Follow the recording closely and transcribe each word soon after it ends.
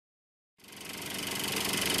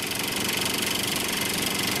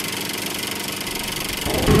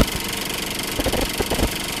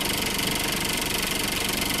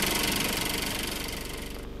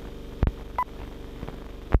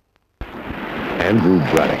Andrew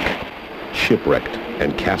Braddock, shipwrecked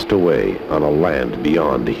and cast away on a land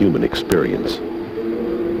beyond human experience.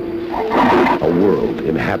 A world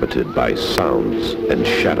inhabited by sounds and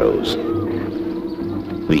shadows.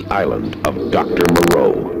 The island of Dr.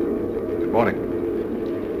 Moreau. Good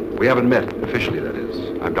morning. We haven't met, officially that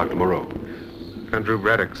is. I'm Dr. Moreau. Andrew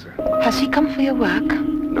Braddock, sir. Has he come for your work?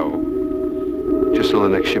 No. Just till the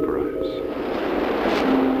next ship arrives.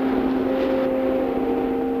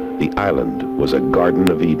 The island was a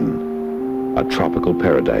Garden of Eden, a tropical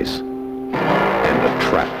paradise, and a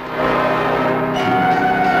trap.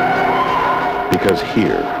 Because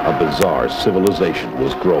here, a bizarre civilization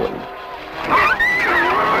was growing. What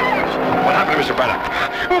happened to Mr. Braddock?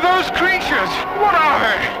 Oh, those creatures! What are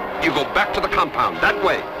they? You go back to the compound, that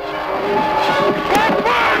way. What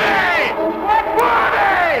were they?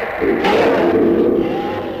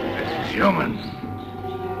 This is human.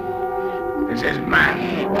 This is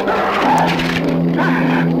man.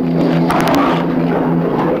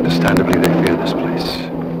 Understandably, they fear this place.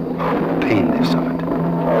 The pain they've suffered.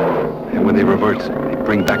 And when they revert, they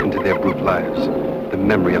bring back into their brute lives the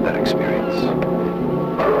memory of that experience.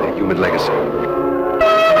 Their human legacy.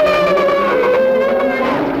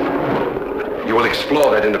 You will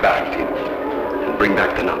explore that in the battlefield and bring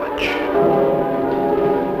back the knowledge.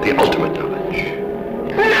 The ultimate knowledge.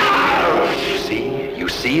 No! You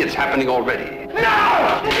see, it's happening already.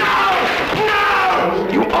 No! No! No!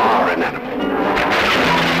 You are an animal.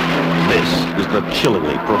 This is the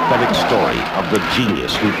chillingly prophetic story of the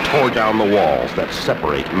genius who tore down the walls that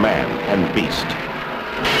separate man and beast.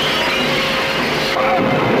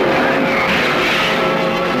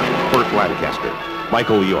 Burt Lancaster,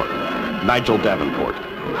 Michael York, Nigel Davenport,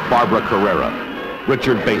 Barbara Carrera,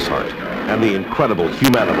 Richard Basehart, and the incredible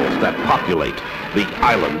humanimals that populate the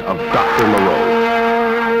island of Dr. Moreau.